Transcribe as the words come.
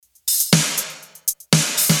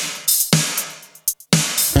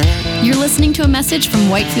listening to a message from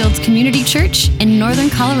Whitefields Community Church in Northern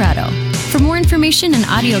Colorado. For more information and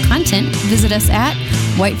audio content, visit us at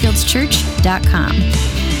whitefieldschurch.com.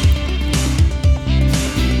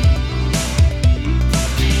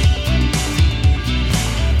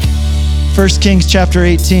 1 Kings chapter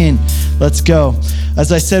 18. Let's go.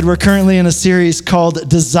 As I said, we're currently in a series called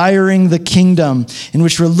Desiring the Kingdom, in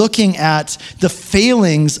which we're looking at the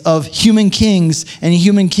failings of human kings and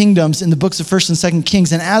human kingdoms in the books of 1st and 2nd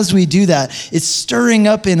Kings. And as we do that, it's stirring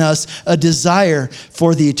up in us a desire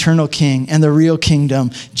for the eternal King and the real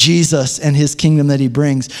kingdom, Jesus and his kingdom that he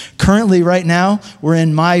brings. Currently, right now, we're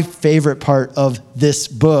in my favorite part of this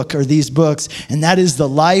book or these books, and that is the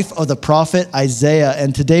life of the prophet Isaiah.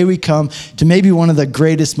 And today we come to maybe one of the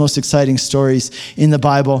greatest, most exciting stories in the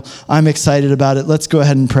Bible. I'm excited about it. Let's go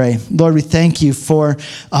ahead and pray. Lord, we thank you for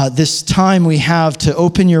this time we have to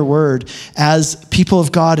open your word as people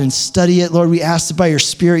of God and study it. Lord, we ask that by your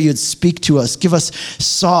Spirit you would speak to us. Give us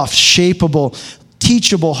soft, shapeable,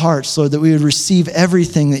 teachable hearts, Lord, that we would receive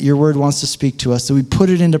everything that your word wants to speak to us, that we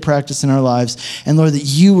put it into practice in our lives, and Lord, that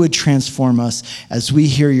you would transform us as we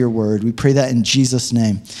hear your word. We pray that in Jesus'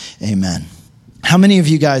 name, amen. How many of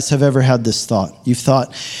you guys have ever had this thought? You've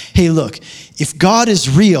thought, hey, look, if God is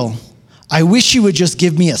real, I wish he would just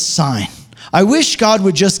give me a sign. I wish God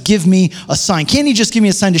would just give me a sign. Can't he just give me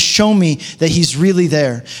a sign to show me that he's really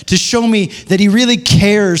there? To show me that he really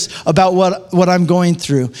cares about what I'm going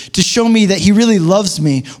through? To show me that he really loves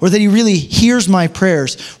me or that he really hears my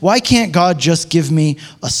prayers? Why can't God just give me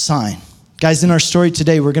a sign? Guys, in our story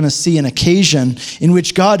today, we're going to see an occasion in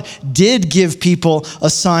which God did give people a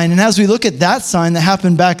sign. And as we look at that sign that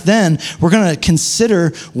happened back then, we're going to consider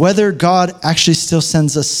whether God actually still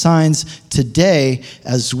sends us signs today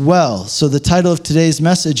as well. So the title of today's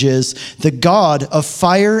message is The God of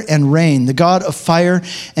Fire and Rain. The God of Fire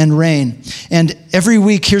and Rain. And every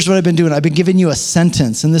week, here's what I've been doing. I've been giving you a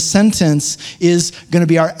sentence. And the sentence is going to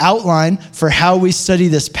be our outline for how we study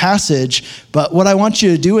this passage. But what I want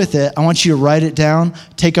you to do with it, I want you to write it down,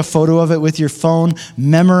 take a photo of it with your phone,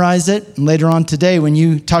 memorize it. And later on today, when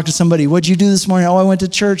you talk to somebody, what'd you do this morning? Oh, I went to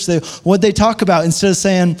church. What'd they talk about? Instead of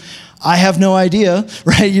saying, I have no idea,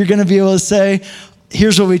 right? You're going to be able to say,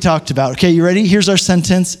 here's what we talked about. Okay, you ready? Here's our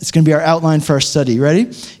sentence. It's going to be our outline for our study. Ready?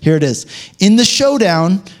 Here it is. In the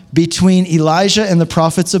showdown between Elijah and the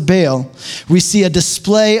prophets of Baal, we see a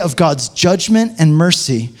display of God's judgment and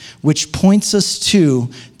mercy, which points us to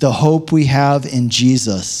the hope we have in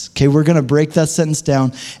Jesus. Okay, we're going to break that sentence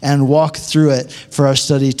down and walk through it for our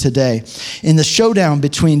study today. In the showdown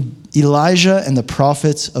between Elijah and the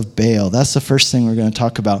prophets of Baal. That's the first thing we're going to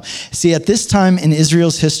talk about. See, at this time in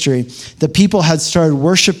Israel's history, the people had started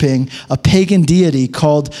worshiping a pagan deity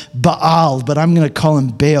called Baal, but I'm going to call him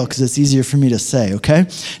Baal because it's easier for me to say, okay?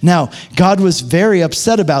 Now, God was very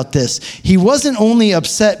upset about this. He wasn't only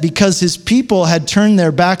upset because his people had turned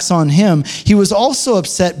their backs on him, he was also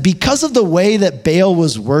upset because of the way that Baal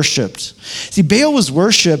was worshipped. See, Baal was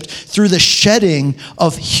worshipped through the shedding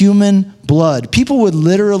of human blood. People would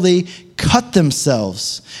literally cut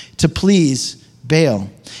themselves to please Baal.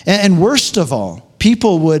 And worst of all,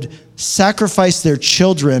 people would sacrifice their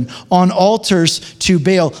children on altars to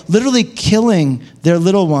Baal, literally killing their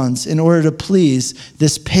little ones in order to please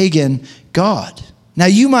this pagan god. Now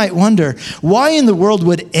you might wonder, why in the world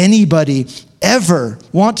would anybody ever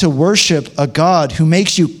want to worship a God who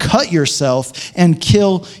makes you cut yourself and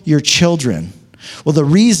kill your children? Well, the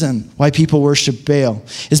reason why people worship Baal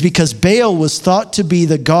is because Baal was thought to be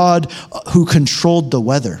the god who controlled the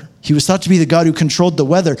weather. He was thought to be the god who controlled the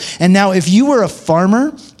weather. And now if you were a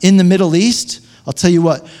farmer in the Middle East, I'll tell you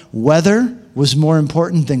what, weather was more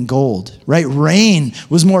important than gold, right? Rain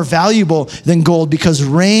was more valuable than gold because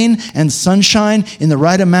rain and sunshine in the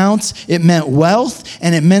right amounts, it meant wealth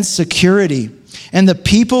and it meant security. And the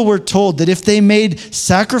people were told that if they made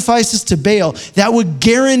sacrifices to Baal, that would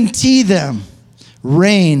guarantee them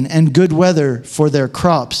rain and good weather for their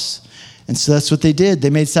crops. And so that's what they did.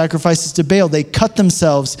 They made sacrifices to Baal. They cut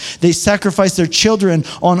themselves. They sacrificed their children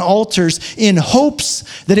on altars in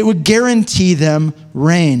hopes that it would guarantee them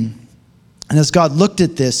rain. And as God looked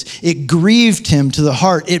at this, it grieved him to the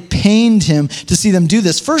heart. It pained him to see them do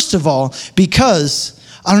this. First of all, because,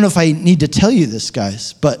 I don't know if I need to tell you this,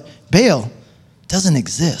 guys, but Baal doesn't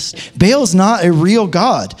exist. Baal's not a real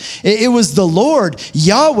God. It was the Lord,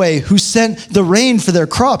 Yahweh, who sent the rain for their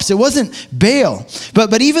crops. It wasn't Baal.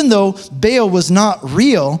 But even though Baal was not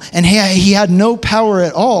real and he had no power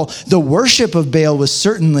at all, the worship of Baal was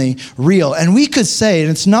certainly real. And we could say,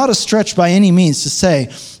 and it's not a stretch by any means to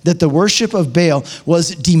say, that the worship of Baal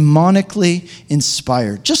was demonically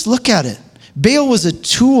inspired. Just look at it. Baal was a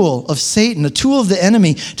tool of Satan, a tool of the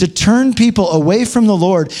enemy to turn people away from the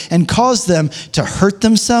Lord and cause them to hurt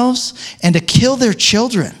themselves and to kill their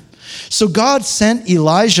children. So God sent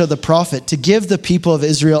Elijah the prophet to give the people of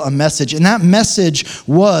Israel a message. And that message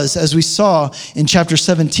was, as we saw in chapter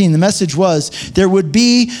 17, the message was there would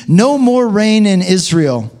be no more rain in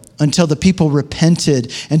Israel until the people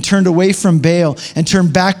repented and turned away from Baal and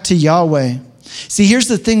turned back to Yahweh. See, here's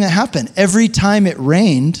the thing that happened. Every time it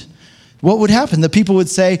rained, what would happen? The people would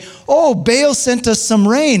say, oh, Baal sent us some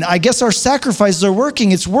rain. I guess our sacrifices are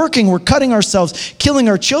working. It's working. We're cutting ourselves, killing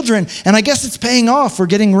our children, and I guess it's paying off. We're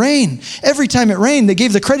getting rain. Every time it rained, they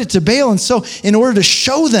gave the credit to Baal. And so in order to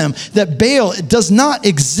show them that Baal does not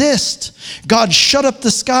exist, God shut up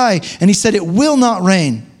the sky and he said it will not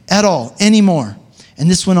rain at all anymore. And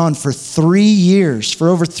this went on for 3 years. For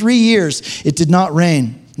over 3 years, it did not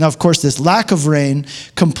rain. Now, of course, this lack of rain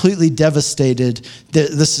completely devastated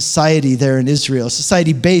the society there in Israel. A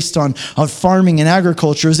society based on farming and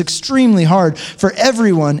agriculture. It was extremely hard for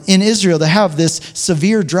everyone in Israel to have this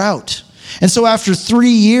severe drought. And so after 3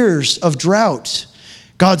 years of drought,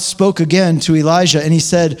 God spoke again to Elijah and he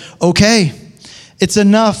said, okay, it's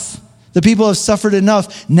enough. The people have suffered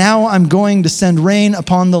enough. Now I'm going to send rain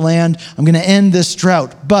upon the land. I'm going to end this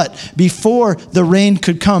drought. But before the rain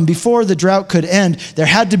could come, before the drought could end, there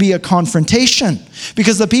had to be a confrontation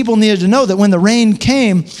because the people needed to know that when the rain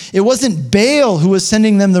came, it wasn't Baal who was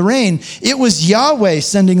sending them the rain. It was Yahweh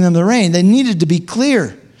sending them the rain. They needed to be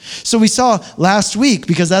clear. So we saw last week,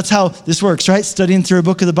 because that's how this works, right? Studying through a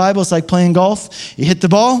book of the Bible, it's like playing golf. You hit the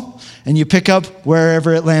ball and you pick up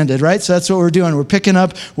wherever it landed, right? So that's what we're doing. We're picking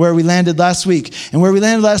up where we landed last week. And where we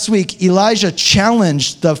landed last week, Elijah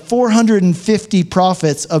challenged the 450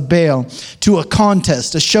 prophets of Baal to a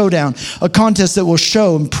contest, a showdown, a contest that will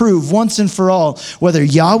show and prove once and for all whether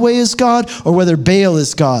Yahweh is God or whether Baal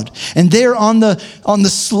is God. And there on the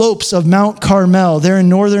slopes of Mount Carmel, there in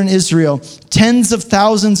northern Israel, tens of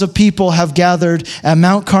thousands of people have gathered at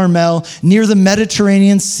Mount Carmel near the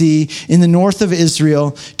Mediterranean Sea in the north of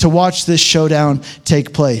Israel to watch this showdown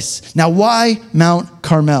take place. Now, why Mount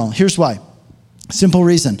Carmel? Here's why. Simple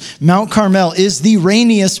reason. Mount Carmel is the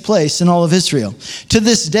rainiest place in all of Israel. To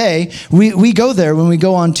this day, we go there when we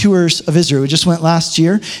go on tours of Israel. We just went last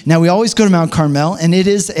year. Now, we always go to Mount Carmel, and it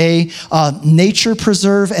is a nature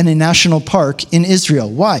preserve and a national park in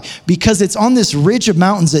Israel. Why? Because it's on this ridge of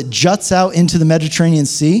mountains that juts out into the Mediterranean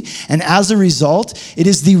Sea, and as a result, it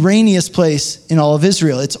is the rainiest place in all of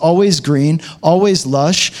Israel. It's always green, always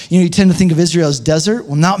lush. You tend to think of Israel as desert.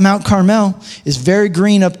 Well, not Mount Carmel. It's very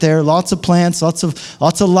green up there, lots of plants, lots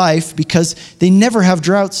of life, because they never have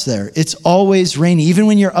droughts there. It's always rainy. Even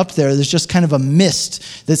when you're up there, there's just kind of a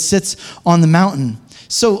mist that sits on the mountain.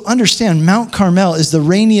 So understand, Mount Carmel is the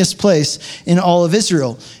rainiest place in all of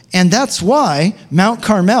Israel. And that's why Mount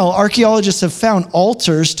Carmel, archaeologists have found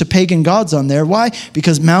altars to pagan gods on there. Why?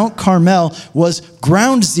 Because Mount Carmel was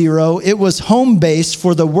ground zero. It was home base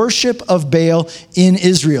for the worship of Baal in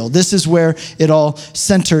Israel. This is where it all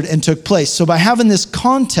centered and took place. So by having this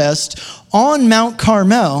contest on Mount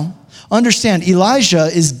Carmel, understand, Elijah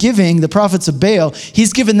is giving the prophets of Baal,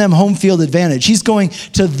 he's giving them home field advantage. He's going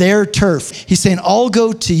to their turf. He's saying, I'll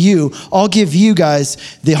go to you. I'll give you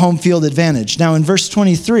guys the home field advantage. Now in verse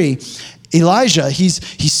 23, Elijah, he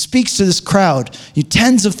speaks to this crowd.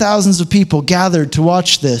 Tens of thousands of people gathered to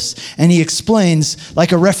watch this. And he explains,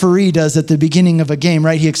 like a referee does at the beginning of a game,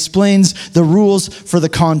 right? He explains the rules for the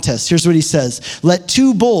contest. Here's what he says. Let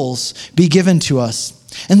 2 bulls be given to us.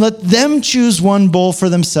 And let them choose one bull for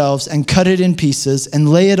themselves and cut it in pieces and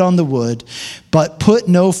lay it on the wood, but put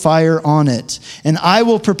no fire on it. And I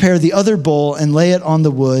will prepare the other bull and lay it on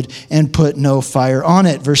the wood and put no fire on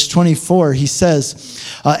it. Verse 24, he says,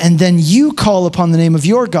 and then you call upon the name of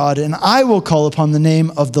your God, and I will call upon the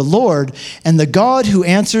name of the Lord. And the God who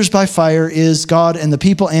answers by fire is God. And the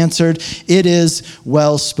people answered, it is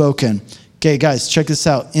well spoken. Okay, guys, check this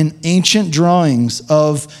out. In ancient drawings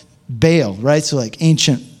of Baal, right? So like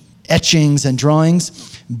ancient etchings and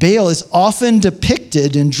drawings, Baal is often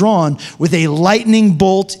depicted and drawn with a lightning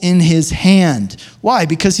bolt in his hand. Why?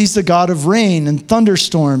 Because he's the god of rain and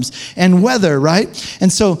thunderstorms and weather, right?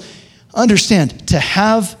 And so understand, to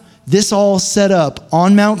have this all set up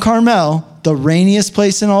on Mount Carmel, the rainiest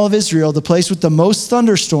place in all of Israel, the place with the most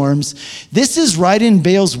thunderstorms, this is right in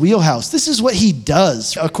Baal's wheelhouse. This is what he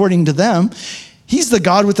does, according to them. He's the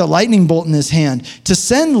God with a lightning bolt in his hand. To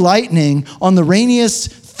send lightning on the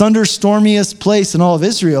rainiest, thunderstormiest place in all of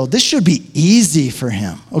Israel. This should be easy for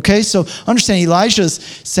him. Okay, so understand Elijah's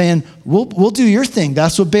saying, we'll do your thing.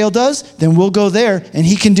 That's what Baal does. Then we'll go there and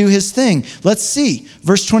he can do his thing. Let's see.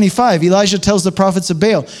 Verse 25, Elijah tells the prophets of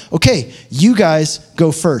Baal, okay, you guys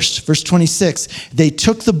go first. Verse 26, they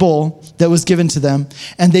took the bull that was given to them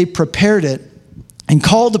and they prepared it and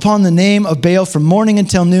called upon the name of Baal from morning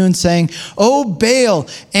until noon, saying, "O Baal,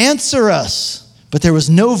 answer us." But there was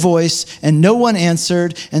no voice, and no one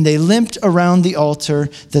answered, and they limped around the altar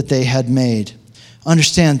that they had made.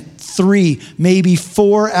 Understand, 3, maybe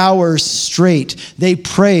 4 hours straight. They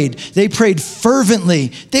prayed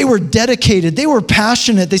fervently. They were dedicated. They were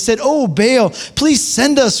passionate. They said, "Oh, Baal, please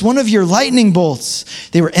send us one of your lightning bolts."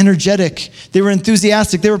 They were energetic. They were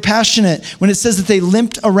enthusiastic. They were passionate. When it says that they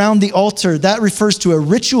limped around the altar, that refers to a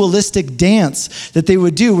ritualistic dance that they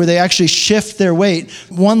would do where they actually shift their weight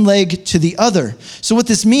one leg to the other. So what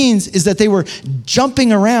this means is that they were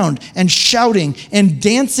jumping around and shouting and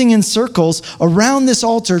dancing in circles around this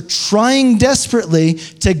altar, trying desperately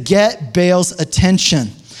to get Baal's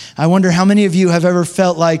attention. I wonder how many of you have ever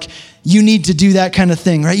felt like you need to do that kind of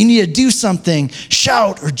thing, right? You need to do something,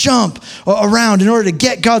 shout or jump around in order to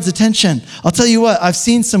get God's attention. I'll tell you what, I've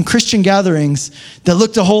seen some Christian gatherings that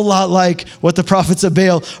looked a whole lot like what the prophets of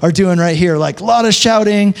Baal are doing right here. Like a lot of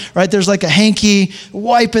shouting, right? There's like a hanky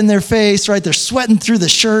wiping their face, right? They're sweating through the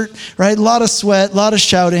shirt, right? A lot of sweat, a lot of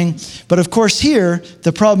shouting. But of course here,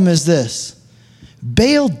 the problem is this.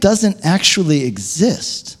 Baal doesn't actually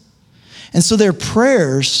exist. And so their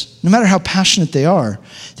prayers, no matter how passionate they are,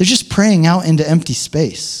 they're just praying out into empty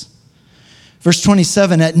space. Verse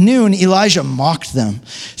 27, at noon, Elijah mocked them,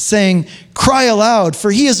 saying, "Cry aloud,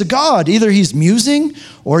 for he is a god. Either he's musing,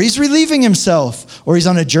 or he's relieving himself, or he's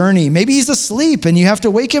on a journey. Maybe he's asleep and you have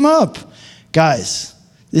to wake him up." Guys,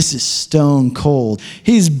 this is stone cold.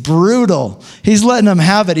 He's brutal. He's letting them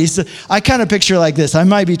have it. I kind of picture like this. I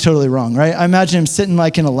might be totally wrong, right? I imagine him sitting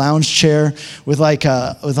like in a lounge chair with like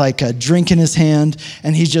a drink in his hand,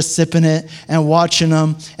 and he's just sipping it and watching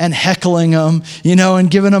them and heckling them, and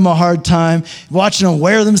giving them a hard time, watching them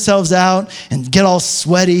wear themselves out and get all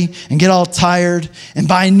sweaty and get all tired. And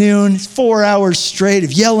by noon, 4 hours straight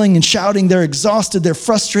of yelling and shouting, they're exhausted, they're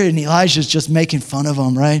frustrated, and Elijah's just making fun of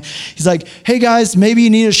them, right? He's like, "Hey guys, maybe you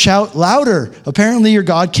need to shout louder. Apparently your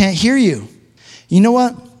God can't hear you." You know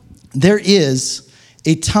what? There is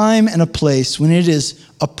a time and a place when it is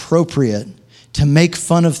appropriate to make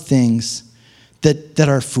fun of things that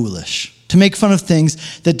are foolish, to make fun of things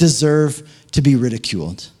that deserve to be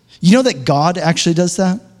ridiculed. You know that God actually does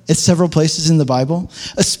that at several places in the Bible,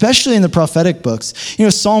 especially in the prophetic books.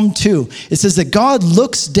 Psalm 2, it says that God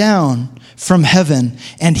looks down from heaven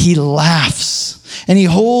and he laughs. And he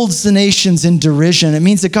holds the nations in derision. It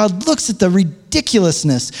means that God looks at the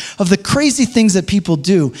ridiculousness of the crazy things that people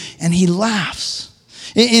do, and he laughs.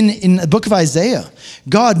 In the book of Isaiah,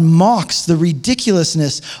 God mocks the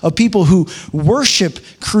ridiculousness of people who worship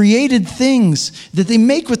created things that they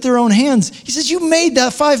make with their own hands. He says, "You made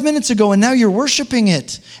that 5 minutes ago, and now you're worshiping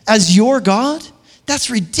it as your God? That's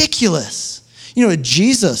ridiculous."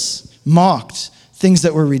 Jesus mocked things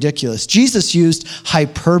that were ridiculous. Jesus used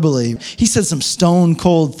hyperbole. He said some stone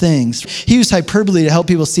cold things. He used hyperbole to help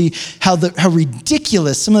people see how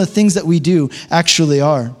ridiculous some of the things that we do actually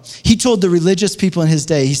are. He told the religious people in his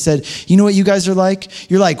day, he said, "You know what you guys are like?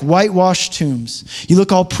 You're like whitewashed tombs. You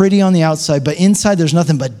look all pretty on the outside, but inside there's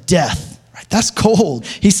nothing but death." That's cold.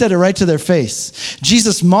 He said it right to their face.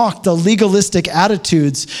 Jesus mocked the legalistic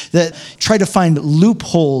attitudes that try to find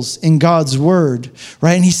loopholes in God's word,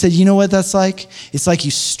 right? And he said, "You know what that's like? It's like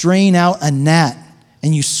you strain out a gnat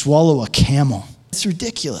and you swallow a camel." It's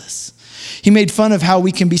ridiculous. He made fun of how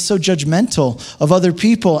we can be so judgmental of other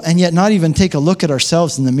people and yet not even take a look at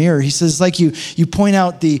ourselves in the mirror. He says, like you point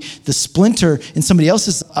out the splinter in somebody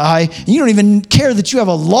else's eye, and you don't even care that you have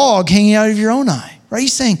a log hanging out of your own eye, right?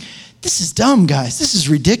 He's saying, this is dumb, guys. This is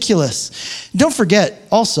ridiculous. Don't forget,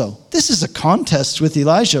 also, this is a contest with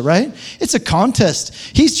Elijah, right? It's a contest.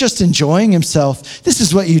 He's just enjoying himself. This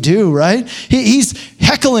is what you do, right? He's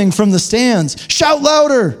heckling from the stands. Shout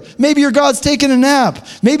louder. Maybe your God's taking a nap.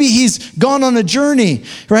 Maybe he's gone on a journey,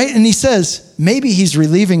 right? And he says, maybe he's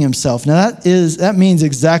relieving himself. Now that means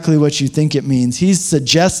exactly what you think it means. He's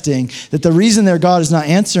suggesting that the reason their God is not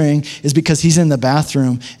answering is because he's in the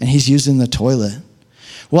bathroom and he's using the toilet.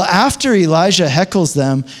 Well, after Elijah heckles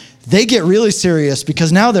them, they get really serious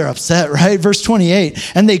because now they're upset, right? Verse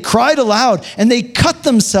 28, and they cried aloud and they cut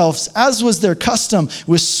themselves, as was their custom,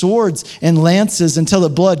 with swords and lances until the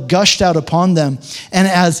blood gushed out upon them. And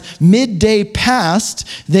as midday passed,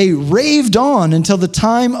 they raved on until the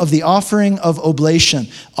time of the offering of oblation.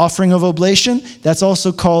 Offering of oblation, that's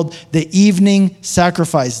also called the evening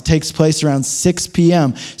sacrifice. It takes place around 6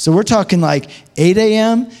 p.m. So we're talking like 8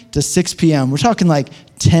 a.m. to 6 p.m. We're talking like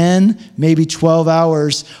 10, maybe 12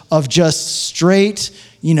 hours of just straight,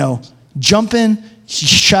 jumping,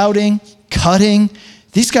 shouting, cutting.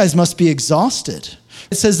 These guys must be exhausted.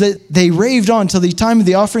 It says that they raved on till the time of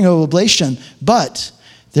the offering of oblation, but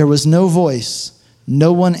there was no voice.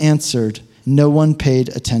 No one answered. No one paid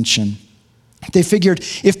attention. They figured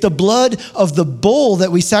if the blood of the bull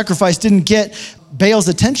that we sacrificed didn't get Baal's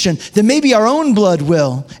attention, then maybe our own blood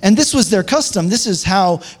will. And this was their custom. This is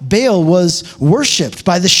how Baal was worshipped,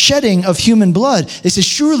 by the shedding of human blood. They said,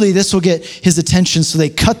 surely this will get his attention. So they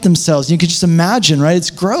cut themselves. You can just imagine, right?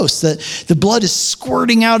 It's gross that the blood is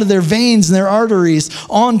squirting out of their veins and their arteries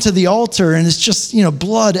onto the altar. And it's just,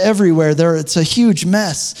 blood everywhere there. It's a huge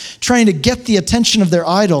mess, trying to get the attention of their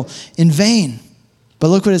idol in vain. But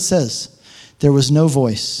look what it says. There was no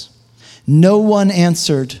voice. No one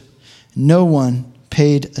answered. No one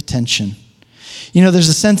paid attention. There's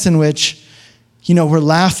a sense in which, we're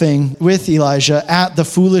laughing with Elijah at the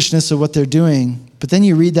foolishness of what they're doing. But then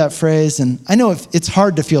you read that phrase, and I know it's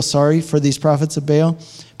hard to feel sorry for these prophets of Baal,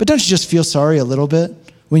 but don't you just feel sorry a little bit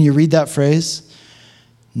when you read that phrase?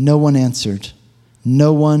 No one answered.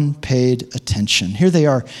 No one paid attention. Here they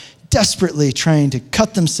are, desperately trying to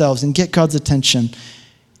cut themselves and get God's attention,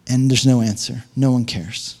 and there's no answer. No one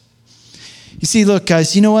cares. You see, look,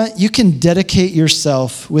 guys, you know what? You can dedicate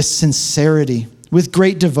yourself with sincerity, with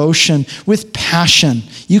great devotion, with passion.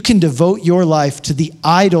 You can devote your life to the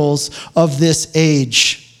idols of this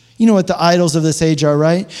age. You know what the idols of this age are,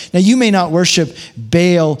 right? Now, you may not worship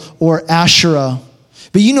Baal or Asherah,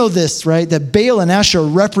 but you know this, right? That Baal and Asherah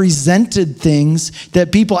represented things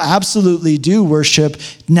that people absolutely do worship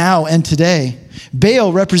now and today.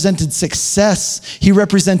 Baal represented success. He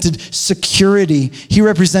represented security. He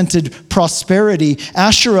represented prosperity.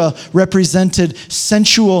 Asherah represented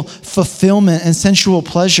sensual fulfillment and sensual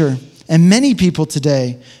pleasure. And many people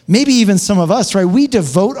today, maybe even some of us, right? We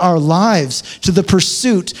devote our lives to the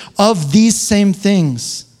pursuit of these same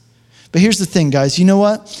things. But here's the thing, guys. You know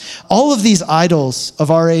what? All of these idols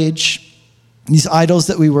of our age, these idols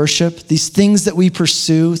that we worship, these things that we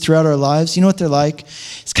pursue throughout our lives, you know what they're like?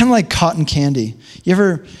 It's kind of like cotton candy. You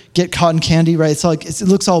ever get cotton candy, right? It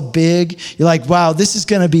looks all big. You're like, wow, this is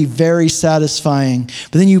going to be very satisfying.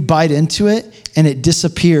 But then you bite into it and it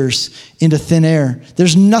disappears into thin air.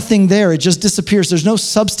 There's nothing there. It just disappears. There's no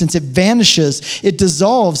substance. It vanishes. It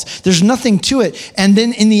dissolves. There's nothing to it. And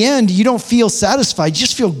then in the end, you don't feel satisfied. You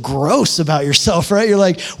just feel gross about yourself, right? You're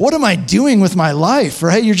like, what am I doing with my life,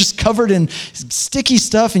 right? You're just covered in sticky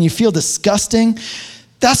stuff and you feel disgusting.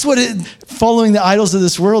 That's what following the idols of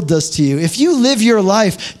this world does to you. If you live your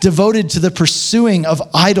life devoted to the pursuing of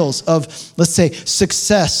idols of, let's say,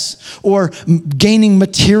 success or gaining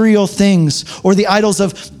material things, or the idols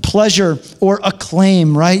of pleasure or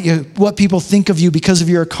acclaim, right? What people think of you because of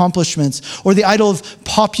your accomplishments, or the idol of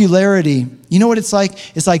popularity. You know what it's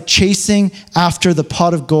like? It's like chasing after the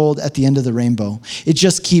pot of gold at the end of the rainbow. It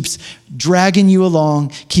just keeps dragging you along,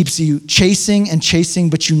 keeps you chasing and chasing,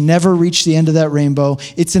 but you never reach the end of that rainbow.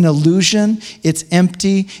 It's an illusion. It's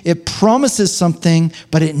empty. It promises something,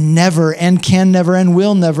 but it never and can never and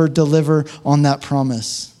will never deliver on that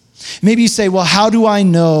promise. Maybe you say, well, how do I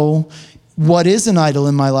know what is an idol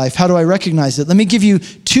in my life? How do I recognize it? Let me give you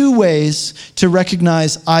 2 ways to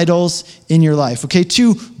recognize idols in your life. Okay,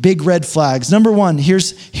 2 big red flags. Number 1,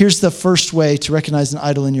 here's the first way to recognize an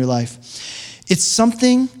idol in your life. It's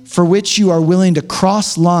something for which you are willing to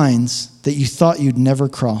cross lines that you thought you'd never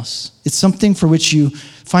cross. It's something for which you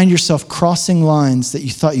find yourself crossing lines that you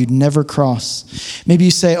thought you'd never cross. Maybe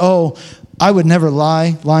you say, oh, I would never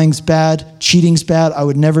lie. Lying's bad. Cheating's bad. I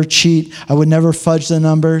would never cheat. I would never fudge the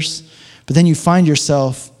numbers. But then you find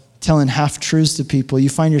yourself telling half-truths to people. You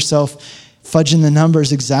find yourself fudging the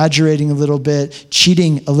numbers, exaggerating a little bit,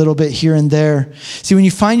 cheating a little bit here and there. See, when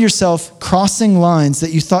you find yourself crossing lines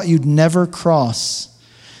that you thought you'd never cross,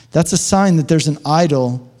 that's a sign that there's an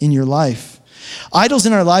idol in your life. Idols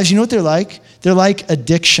in our lives, you know what they're like? They're like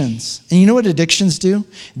addictions. And you know what addictions do?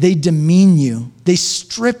 They demean you. They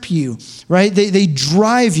strip you, right? They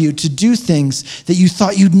drive you to do things that you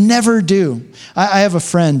thought you'd never do. I have a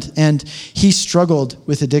friend, and he struggled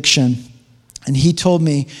with addiction. And he told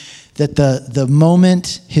me that the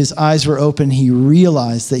moment his eyes were open, he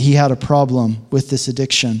realized that he had a problem with this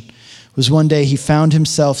addiction was one day he found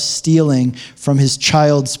himself stealing from his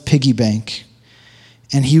child's piggy bank.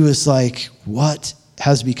 And he was like, what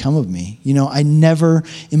has become of me? I never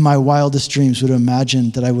in my wildest dreams would have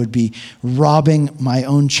imagined that I would be robbing my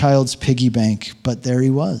own child's piggy bank, but there he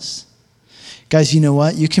was. Guys, you know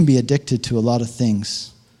what? You can be addicted to a lot of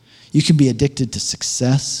things. You can be addicted to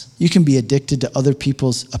success. You can be addicted to other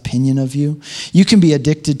people's opinion of you. You can be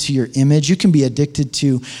addicted to your image. You can be addicted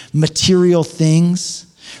to material things,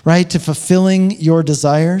 right? To fulfilling your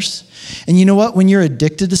desires. And you know what? When you're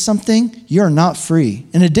addicted to something, you're not free.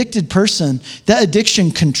 An addicted person, that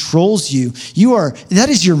addiction controls you. That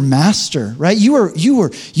is your master, right?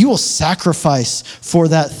 You will sacrifice for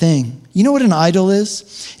that thing. You know what an idol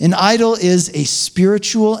is? An idol is a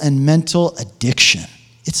spiritual and mental addiction.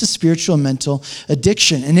 It's a spiritual and mental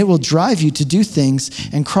addiction, and it will drive you to do things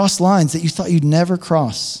and cross lines that you thought you'd never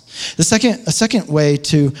cross. A second way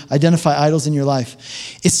to identify idols in your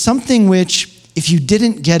life is something which, if you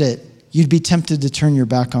didn't get it, you'd be tempted to turn your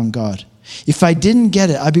back on God. If I didn't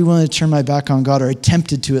get it, I'd be willing to turn my back on God, or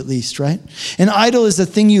attempted to at least, right? An idol is a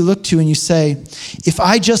thing you look to and you say, if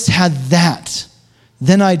I just had that,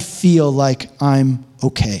 then I'd feel like I'm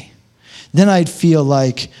okay. Then I'd feel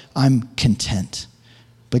like I'm content.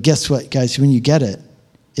 But guess what, guys? When you get it,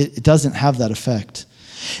 it doesn't have that effect.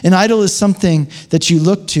 An idol is something that you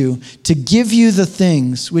look to give you the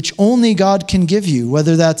things which only God can give you,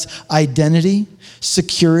 whether that's identity,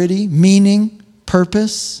 security, meaning,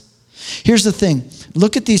 purpose. Here's the thing.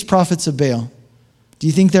 Look at these prophets of Baal. Do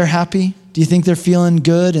you think they're happy? Do you think they're feeling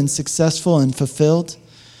good and successful and fulfilled?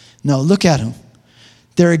 No, look at them.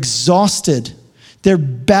 They're exhausted. They're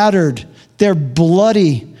battered. They're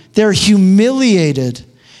bloody. They're humiliated.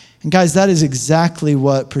 And guys, that is exactly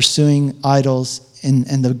what pursuing idols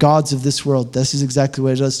and the gods of this world, this is exactly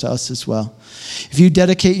what it does to us as well. If you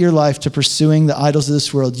dedicate your life to pursuing the idols of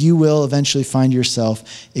this world, you will eventually find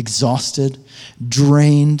yourself exhausted,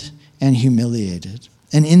 drained, and humiliated.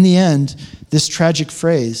 And in the end, this tragic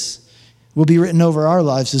phrase will be written over our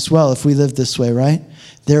lives as well if we live this way, right?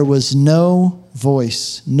 There was no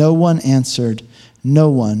voice, no one answered,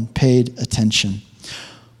 no one paid attention.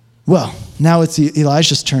 Well, now it's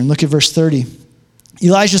Elijah's turn. Look at verse 30.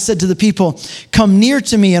 Elijah said to the people, come near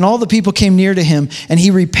to me. And all the people came near to him, and he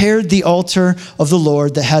repaired the altar of the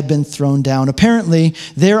Lord that had been thrown down. Apparently,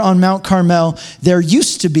 there on Mount Carmel, there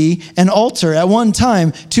used to be an altar at one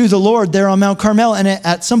time to the Lord there on Mount Carmel. And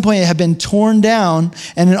at some point, it had been torn down,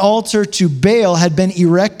 and an altar to Baal had been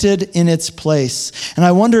erected in its place. And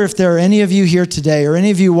I wonder if there are any of you here today, or any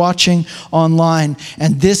of you watching online,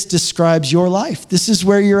 and this describes your life. This is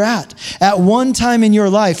where you're at. At one time in your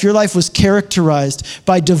life was characterized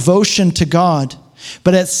by devotion to God.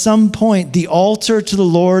 But at some point, the altar to the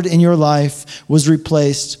Lord in your life was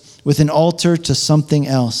replaced with an altar to something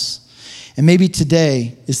else. And maybe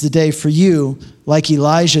today is the day for you, like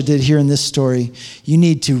Elijah did here in this story, you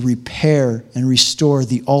need to repair and restore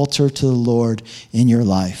the altar to the Lord in your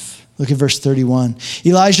life. Look at verse 31.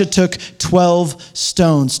 Elijah took 12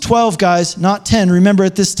 stones. 12, guys, not 10. Remember,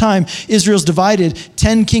 at this time, Israel's divided.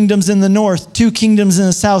 10 kingdoms in the north, 2 kingdoms in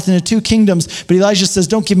the south, into 2 kingdoms. But Elijah says,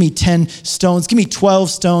 don't give me 10 stones. Give me 12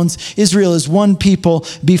 stones. Israel is one people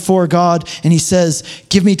before God. And he says,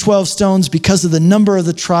 give me 12 stones because of the number of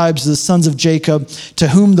the tribes of the sons of Jacob, to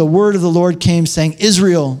whom the word of the Lord came, saying,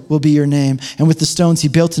 Israel will be your name. And with the stones, he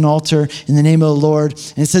built an altar in the name of the Lord.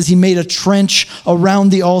 And it says he made a trench around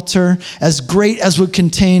the altar as great as would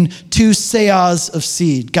contain 2 seahs of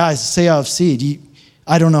seed. Guys, a seah of seed,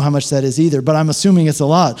 I don't know how much that is either, but I'm assuming it's a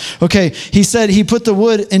lot. Okay, he said he put the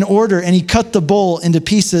wood in order, and he cut the bowl into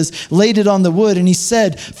pieces, laid it on the wood, and he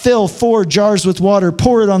said, fill 4 jars with water,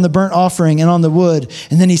 pour it on the burnt offering and on the wood.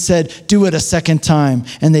 And then he said, do it a second time,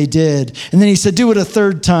 and they did. And then he said, do it a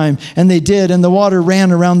third time, and they did. And the water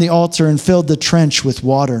ran around the altar and filled the trench with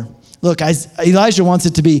water. Look, Elijah wants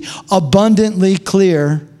it to be abundantly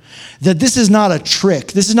clear that this is not a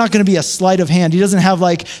trick. This is not going to be a sleight of hand. He doesn't have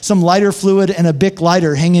like some lighter fluid and a Bic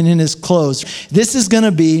lighter hanging in his clothes. This is going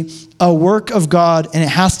to be a work of God, and it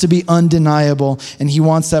has to be undeniable. And he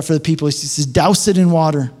wants that for the people. He says, douse it in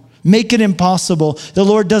water. Make it impossible. The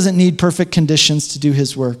Lord doesn't need perfect conditions to do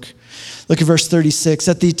his work. Look at verse 36.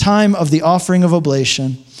 At the time of the offering of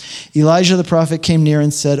oblation, Elijah the prophet came near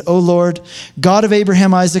and said, O Lord, God of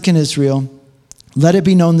Abraham, Isaac, and Israel, let it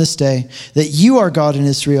be known this day that you are God in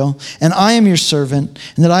Israel, and I am your servant,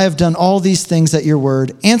 and that I have done all these things at your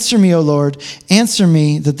word. Answer me, O Lord, answer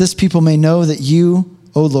me, that this people may know that you,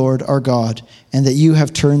 O Lord, are God, and that you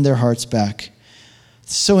have turned their hearts back.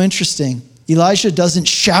 It's so interesting. Elijah doesn't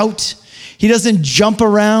shout. He doesn't jump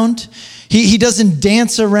around. He doesn't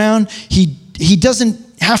dance around. He doesn't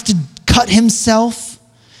have to cut himself.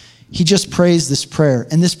 He just prays this prayer.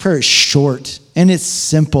 And this prayer is short and it's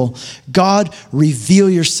simple. God, reveal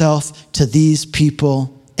yourself to these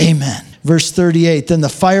people. Amen. Verse 38, then the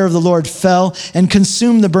fire of the Lord fell and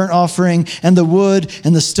consumed the burnt offering and the wood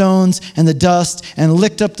and the stones and the dust and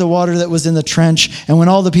licked up the water that was in the trench. And when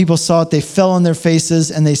all the people saw it, they fell on their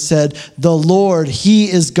faces and they said, the Lord,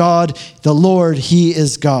 he is God. The Lord, he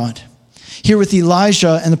is God. Here with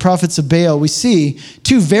Elijah and the prophets of Baal, we see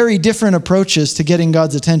two very different approaches to getting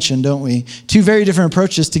God's attention, don't we? Two very different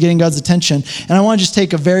approaches to getting God's attention. And I want to just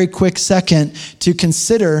take a very quick second to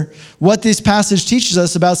consider what this passage teaches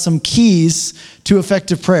us about some keys to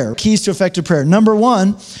effective prayer. Keys to effective prayer. Number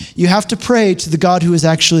one, you have to pray to the God who is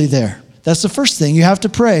actually there. That's the first thing. You have to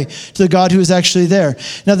pray to the God who is actually there.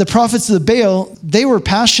 Now, the prophets of the Baal, they were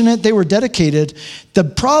passionate, they were dedicated. The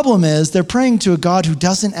problem is they're praying to a God who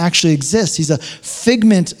doesn't actually exist. He's a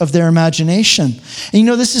figment of their imagination. And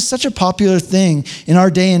this is such a popular thing in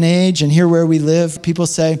our day and age and here where we live. People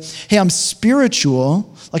say, hey, I'm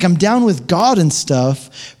spiritual, like I'm down with God and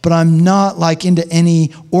stuff, but I'm not like into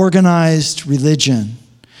any organized religion.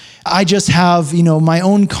 I just have, my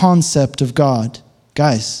own concept of God.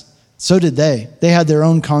 Guys, so did they. They had their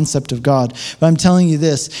own concept of God. But I'm telling you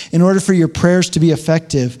this, in order for your prayers to be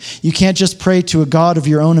effective, you can't just pray to a God of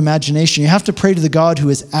your own imagination. You have to pray to the God who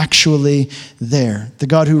is actually there, the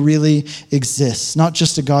God who really exists, not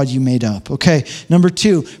just a God you made up. Okay, number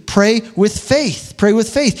two, pray with faith. Pray with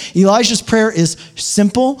faith. Elijah's prayer is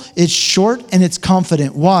simple, it's short, and it's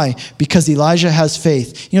confident. Why? Because Elijah has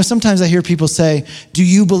faith. Sometimes I hear people say, do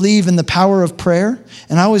you believe in the power of prayer?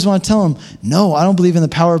 And I always want to tell them, no, I don't believe in the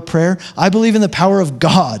power of prayer. I believe in the power of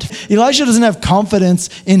God. Elijah doesn't have confidence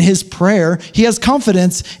in his prayer. He has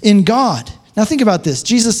confidence in God. Now think about this.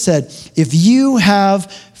 Jesus said, if you have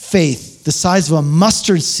faith the size of a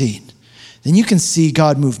mustard seed, then you can see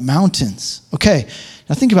God move mountains. Okay,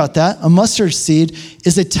 now think about that. A mustard seed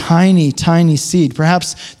is a tiny, tiny seed,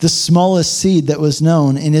 perhaps the smallest seed that was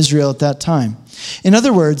known in Israel at that time. In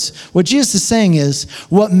other words, what Jesus is saying is,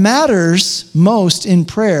 what matters most in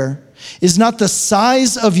prayer is not the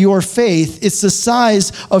size of your faith, it's the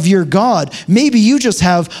size of your God. Maybe you just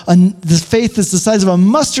have the faith that's the size of a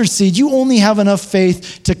mustard seed. You only have enough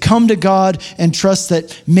faith to come to God and trust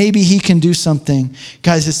that maybe he can do something.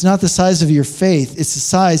 Guys, it's not the size of your faith, it's the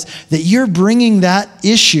size that you're bringing that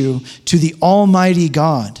issue to the Almighty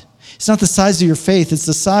God. It's not the size of your faith, it's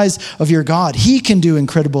the size of your God. He can do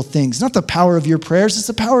incredible things. Not the power of your prayers, it's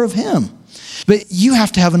the power of him. But you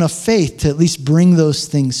have to have enough faith to at least bring those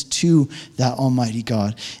things to that Almighty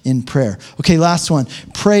God in prayer. Okay, last one.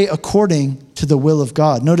 Pray according to the will of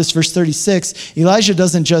God. Notice verse 36, Elijah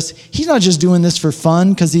he's not just doing this for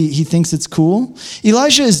fun because he thinks it's cool.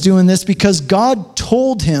 Elijah is doing this because God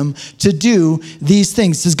told him to do these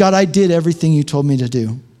things. He says, God, I did everything you told me to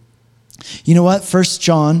do. You know what? 1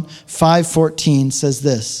 John 5:14 says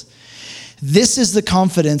this. This is the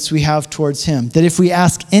confidence we have towards him, that if we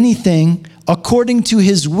ask anything according to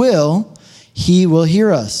his will, he will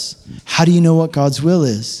hear us. How do you know what God's will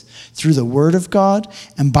is? Through the word of God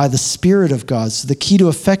and by the Spirit of God. So the key to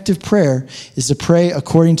effective prayer is to pray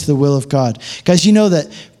according to the will of God. Guys, you know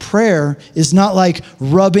that prayer is not like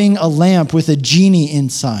rubbing a lamp with a genie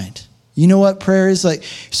inside. You know what prayer is like?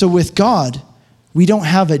 So with God, we don't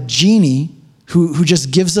have a genie who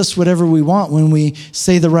just gives us whatever we want when we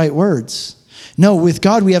say the right words. No, with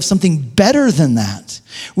God, we have something better than that.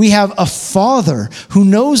 We have a Father who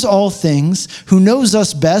knows all things, who knows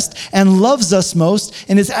us best and loves us most,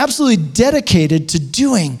 and is absolutely dedicated to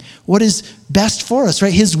doing what is best for us,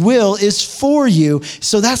 right? His will is for you.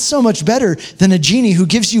 So that's so much better than a genie who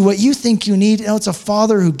gives you what you think you need. No, it's a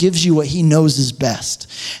Father who gives you what he knows is best.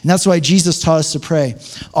 And that's why Jesus taught us to pray,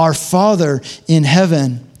 Our Father in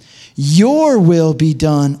heaven, your will be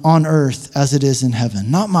done on earth as it is in heaven.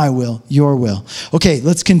 Not my will, your will. Okay,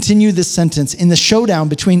 let's continue this sentence. In the showdown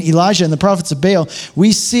between Elijah and the prophets of Baal,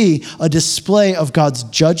 we see a display of God's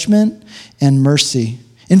judgment and mercy.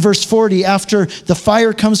 In verse 40, after the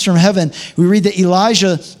fire comes from heaven, we read that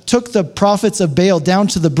Elijah took the prophets of Baal down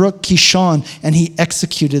to the brook Kishon and he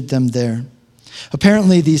executed them there.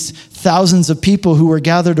 Apparently, these thousands of people who were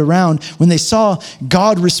gathered around, when they saw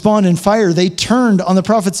God respond in fire, they turned on the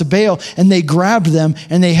prophets of Baal and they grabbed them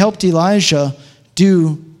and they helped Elijah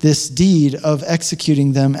do this deed of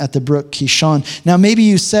executing them at the brook Kishon. Now, maybe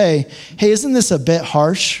you say, hey, isn't this a bit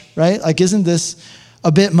harsh, right? Like, isn't this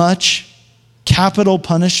a bit much? Capital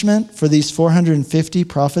punishment for these 450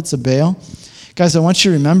 prophets of Baal? Guys, I want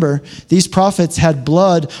you to remember, these prophets had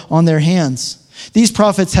blood on their hands. These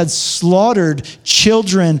prophets had slaughtered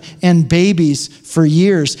children and babies for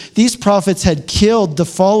years. These prophets had killed the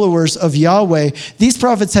followers of Yahweh. These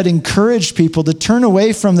prophets had encouraged people to turn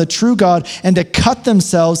away from the true God and to cut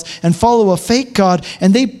themselves and follow a fake God.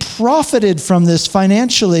 And they profited from this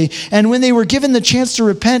financially. And when they were given the chance to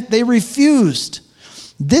repent, they refused.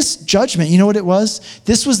 This judgment, you know what it was?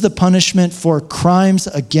 This was the punishment for crimes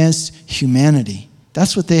against humanity.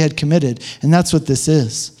 That's what they had committed. And that's what this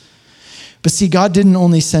is. But see, God didn't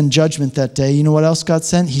only send judgment that day. You know what else God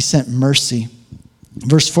sent? He sent mercy.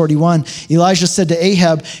 Verse 41, Elijah said to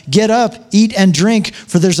Ahab, "Get up, eat and drink,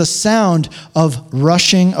 for there's a sound of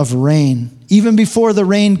rushing of rain." Even before the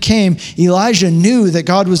rain came, Elijah knew that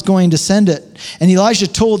God was going to send it. And Elijah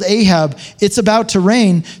told Ahab, "It's about to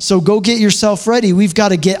rain, so go get yourself ready. We've got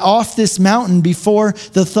to get off this mountain before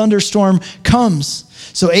the thunderstorm comes."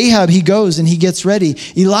 So Ahab, he goes and he gets ready.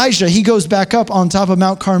 Elijah, he goes back up on top of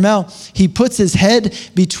Mount Carmel. He puts his head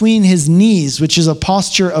between his knees, which is a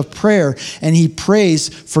posture of prayer, and he prays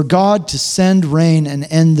for God to send rain and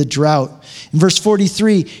end the drought. In verse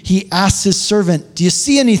 43, he asks his servant, "Do you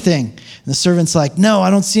see anything?" And the servant's like, "No,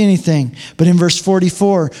 I don't see anything." But in verse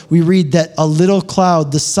 44, we read that a little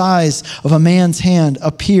cloud the size of a man's hand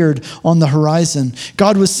appeared on the horizon.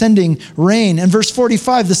 God was sending rain. In verse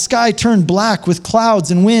 45, the sky turned black with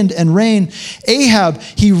clouds and wind and rain. Ahab,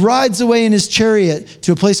 he rides away in his chariot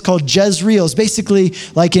to a place called Jezreel. It's basically,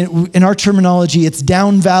 like in our terminology, it's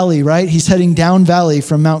down valley, right? He's heading down valley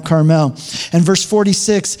from Mount Carmel. And verse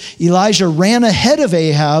 46, Elijah ran ahead of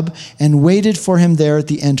Ahab and waited for him there at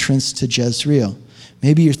the entrance to Jezreel.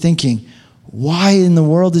 Maybe you're thinking, why in the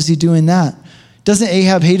world is he doing that? Doesn't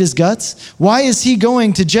Ahab hate his guts? Why is he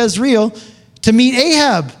going to Jezreel to meet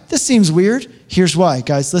Ahab? This seems weird. Here's why,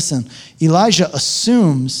 guys, listen. Elijah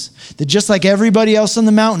assumes that just like everybody else on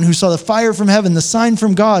the mountain who saw the fire from heaven, the sign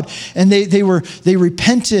from God, and they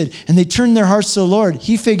repented and they turned their hearts to the Lord,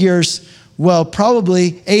 he figures, well,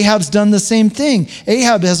 probably Ahab's done the same thing.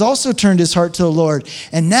 Ahab has also turned his heart to the Lord.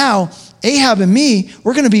 And now Ahab and me,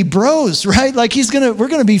 we're going to be bros, right? Like we're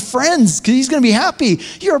going to be friends because he's going to be happy.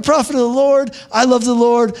 You're a prophet of the Lord. I love the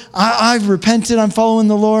Lord. I've repented. I'm following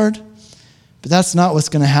the Lord. But that's not what's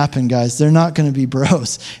going to happen, guys. They're not going to be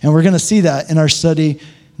bros. And we're going to see that in our study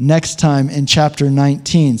next time in chapter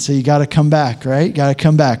 19. So you got to come back, right? Got to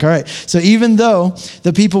come back. All right. So even though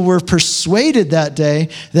the people were persuaded that day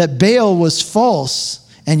that Baal was false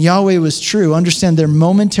and Yahweh was true, understand their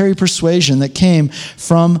momentary persuasion that came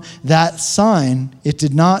from that sign, it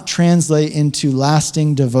did not translate into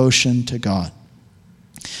lasting devotion to God.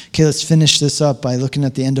 Okay, let's finish this up by looking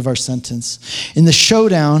at the end of our sentence. In the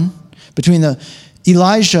showdown between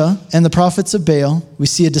Elijah and the prophets of Baal, we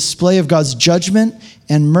see a display of God's judgment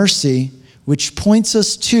and mercy, which points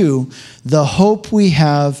us to the hope we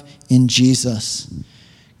have in Jesus.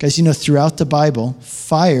 Guys, you know, throughout the Bible,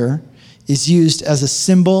 fire is used as a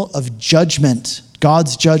symbol of judgment,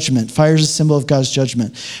 God's judgment. Fire is a symbol of God's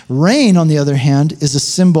judgment. Rain, on the other hand, is a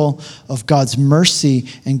symbol of God's mercy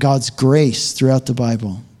and God's grace throughout the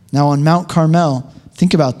Bible. Now, on Mount Carmel,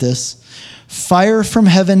 think about this. Fire from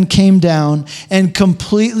heaven came down and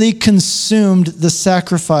completely consumed the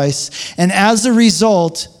sacrifice. And as a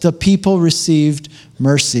result, the people received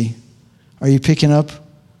mercy. Are you picking up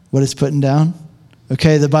what it's putting down?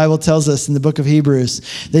 Okay, the Bible tells us in the book of Hebrews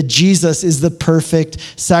that Jesus is the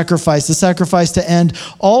perfect sacrifice, the sacrifice to end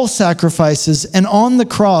all sacrifices. And on the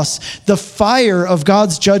cross, the fire of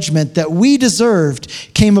God's judgment that we deserved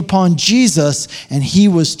came upon Jesus, and he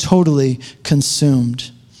was totally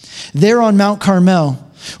consumed. There on Mount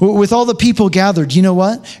Carmel, with all the people gathered, you know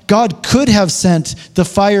what? God could have sent the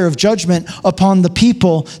fire of judgment upon the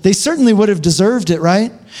people. They certainly would have deserved it,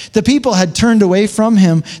 right? The people had turned away from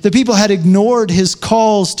him. The people had ignored his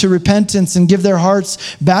calls to repentance and give their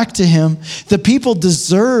hearts back to him. The people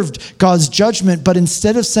deserved God's judgment, but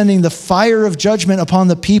instead of sending the fire of judgment upon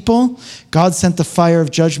the people, God sent the fire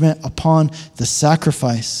of judgment upon the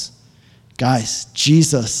sacrifice. Guys,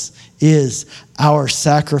 Jesus is our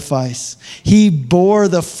sacrifice. He bore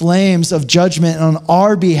the flames of judgment on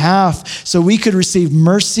our behalf so we could receive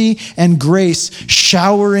mercy and grace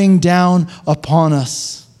showering down upon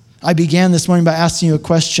us. I began this morning by asking you a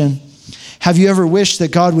question. Have you ever wished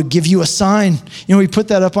that God would give you a sign? You know, we put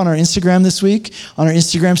that up on our Instagram this week, on our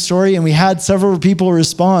Instagram story, and we had several people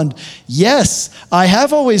respond, yes, I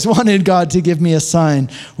have always wanted God to give me a sign.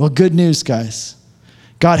 Well, good news, guys.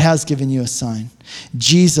 God has given you a sign.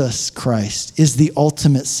 Jesus Christ is the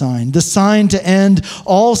ultimate sign, the sign to end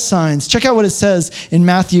all signs. Check out what it says in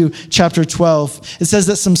Matthew chapter 12. It says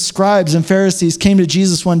that some scribes and Pharisees came to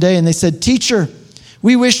Jesus one day and they said, "Teacher,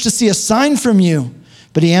 we wish to see a sign from you."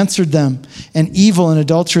 But he answered them, "An evil and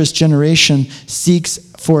adulterous generation seeks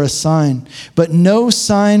for a sign, but no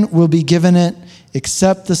sign will be given it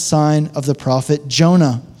except the sign of the prophet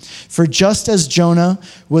Jonah. For just as Jonah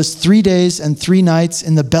was 3 days and 3 nights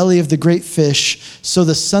in the belly of the great fish, so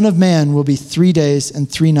the Son of Man will be 3 days and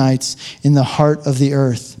 3 nights in the heart of the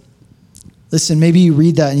earth." Listen, maybe you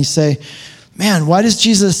read that and you say, man, why does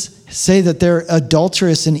Jesus say that they're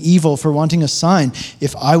adulterous and evil for wanting a sign?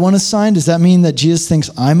 If I want a sign, does that mean that Jesus thinks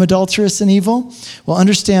I'm adulterous and evil? Well,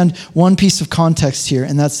 understand one piece of context here,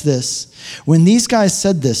 and that's this. When these guys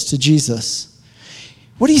said this to Jesus,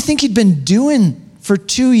 what do you think he'd been doing for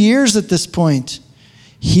 2 years at this point?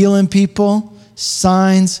 Healing people,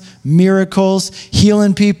 signs, miracles,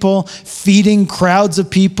 healing people, feeding crowds of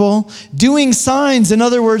people, doing signs, in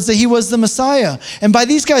other words, that he was the Messiah. And by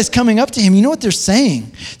these guys coming up to him, you know what they're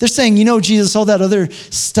saying? They're saying, Jesus, all that other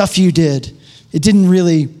stuff you did, it didn't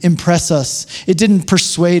really impress us. It didn't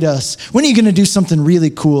persuade us. When are you going to do something really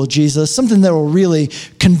cool, Jesus? Something that will really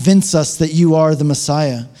convince us that you are the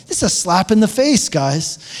Messiah. It's a slap in the face,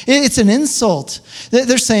 guys. It's an insult.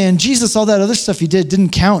 They're saying, Jesus, all that other stuff you did didn't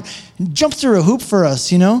count. Jump through a hoop for us,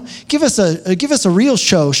 Give us a real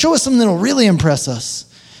show. Show us something that'll really impress us.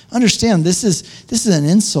 Understand, this is an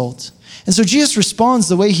insult. And so Jesus responds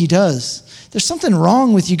the way he does. There's something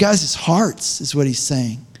wrong with you guys' hearts, is what he's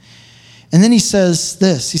saying. And then he says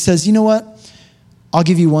this. He says, you know what? I'll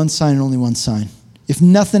give you one sign and only one sign. If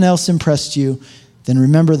nothing else impressed you, then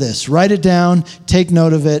remember this. Write it down. Take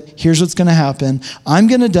note of it. Here's what's going to happen. I'm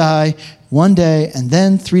going to die one day, and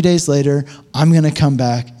then 3 days later, I'm going to come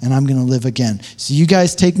back, and I'm going to live again. So you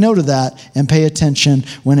guys take note of that and pay attention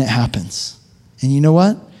when it happens. And you know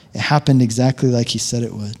what? It happened exactly like he said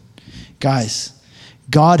it would. Guys,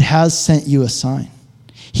 God has sent you a sign.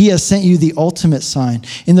 He has sent you the ultimate sign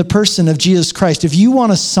in the person of Jesus Christ. If you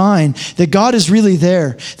want a sign that God is really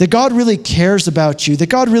there, that God really cares about you, that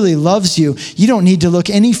God really loves you, you don't need to look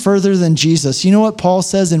any further than Jesus. You know what Paul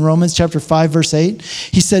says in Romans chapter 5, verse 8?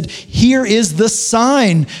 He said, here is the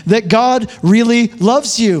sign that God really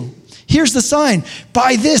loves you. Here's the sign.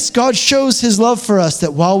 By this, God shows his love for us,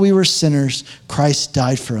 that while we were sinners, Christ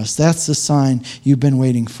died for us. That's the sign you've been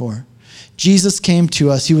waiting for. Jesus came to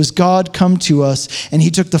us. He was God come to us, and he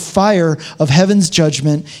took the fire of heaven's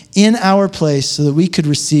judgment in our place so that we could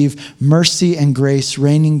receive mercy and grace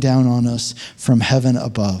raining down on us from heaven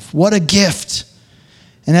above. What a gift.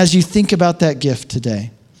 And as you think about that gift today,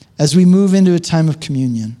 as we move into a time of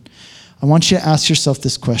communion, I want you to ask yourself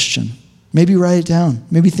this question. Maybe write it down.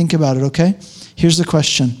 Maybe think about it, okay? Here's the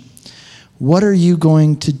question. What are you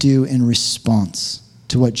going to do in response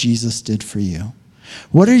to what Jesus did for you?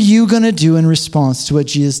 What are you going to do in response to what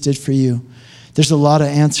Jesus did for you? There's a lot of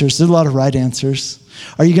answers. There's a lot of right answers.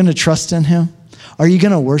 Are you going to trust in him? Are you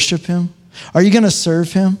going to worship him? Are you going to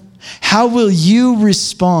serve him? How will you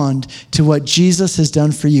respond to what Jesus has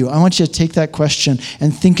done for you? I want you to take that question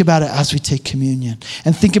and think about it as we take communion.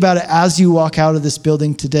 And think about it as you walk out of this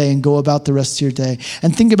building today and go about the rest of your day.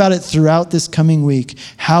 And think about it throughout this coming week.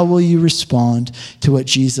 How will you respond to what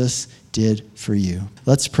Jesus did for you?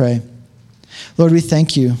 Let's pray. Lord, we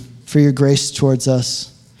thank you for your grace towards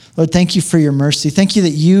us. Lord, thank you for your mercy. Thank you that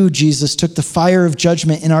you, Jesus, took the fire of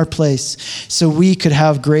judgment in our place so we could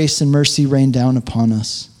have grace and mercy rain down upon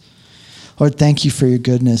us. Lord, thank you for your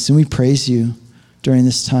goodness, and we praise you during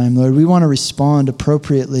this time. Lord, we want to respond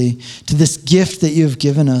appropriately to this gift that you have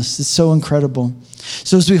given us. It's so incredible.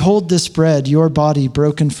 So as we hold this bread, your body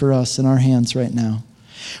broken for us in our hands right now,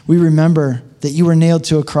 we remember that you were nailed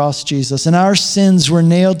to a cross, Jesus, and our sins were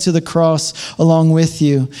nailed to the cross along with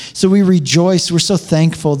you. So we rejoice. We're so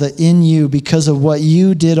thankful that in you, because of what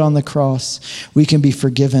you did on the cross, we can be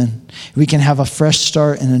forgiven. We can have a fresh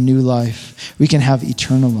start and a new life. We can have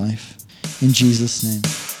eternal life. In Jesus' name.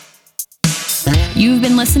 You've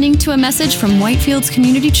been listening to a message from Whitefields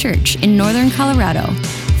Community Church in Northern Colorado.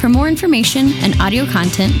 For more information and audio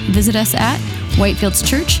content, visit us at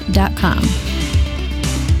whitefieldschurch.com.